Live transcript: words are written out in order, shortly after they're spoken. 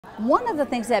One of the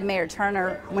things that Mayor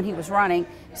Turner, when he was running,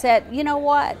 said, you know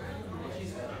what?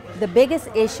 The biggest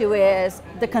issue is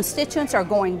the constituents are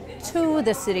going to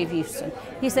the city of Houston.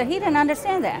 He said he didn't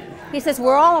understand that. He says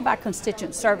we're all about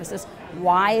constituent services.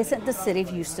 Why isn't the city of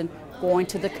Houston going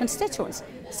to the constituents?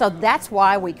 So that's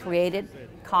why we created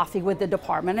Coffee with the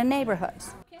Department of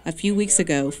Neighborhoods. A few weeks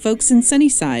ago, folks in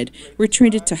Sunnyside were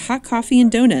treated to hot coffee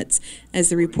and donuts as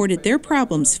they reported their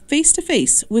problems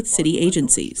face-to-face with city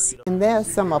agencies. And there's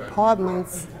some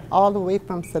apartments all the way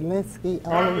from Selinsky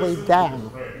all the way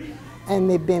down. And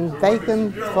they've been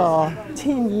vacant for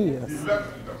 10 years.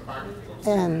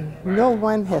 And no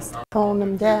one has torn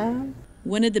them down.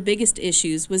 One of the biggest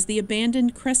issues was the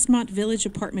abandoned Crestmont Village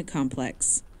Apartment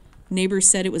complex. Neighbors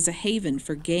said it was a haven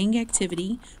for gang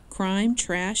activity, crime,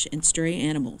 trash, and stray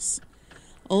animals.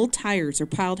 Old tires are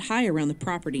piled high around the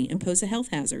property and pose a health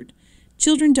hazard.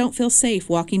 Children don't feel safe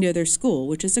walking to their school,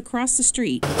 which is across the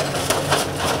street.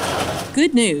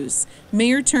 Good news,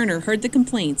 Mayor Turner heard the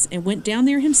complaints and went down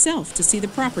there himself to see the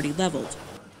property leveled.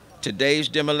 Today's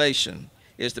demolition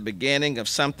is the beginning of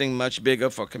something much bigger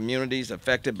for communities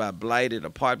affected by blighted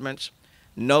apartments.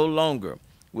 No longer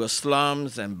will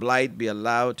slums and blight be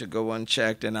allowed to go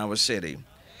unchecked in our city.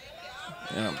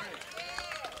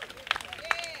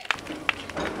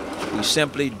 We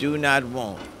simply do not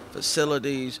want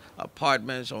facilities,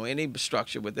 apartments, or any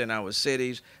structure within our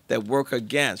cities that work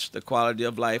against the quality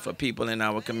of life of people in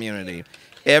our community.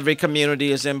 Every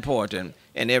community is important,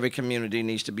 and every community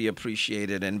needs to be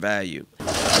appreciated and valued.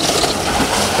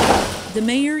 The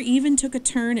mayor even took a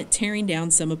turn at tearing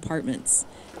down some apartments.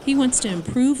 He wants to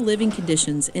improve living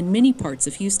conditions in many parts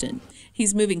of Houston.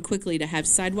 He's moving quickly to have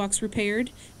sidewalks repaired,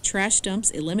 trash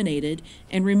dumps eliminated,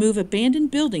 and remove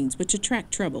abandoned buildings which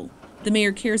attract trouble. The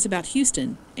mayor cares about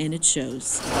Houston, and it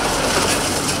shows.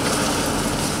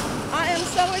 I am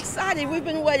so excited. We've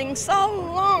been waiting so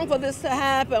long for this to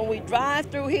happen. We drive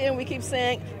through here and we keep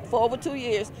saying for over 2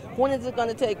 years, when is it going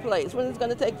to take place? When is it going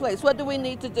to take place? What do we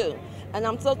need to do? And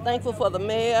I'm so thankful for the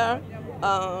mayor,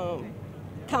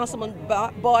 Councilman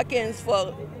Boykins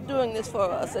for doing this for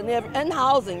us, and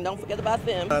housing. Don't forget about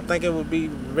them. I think it would be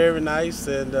very nice,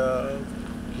 and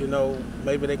you know,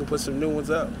 maybe they can put some new ones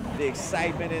up. The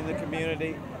excitement in the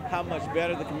community, how much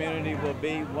better the community will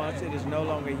be once it is no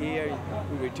longer here.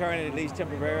 We return it at least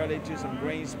temporarily to some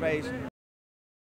green space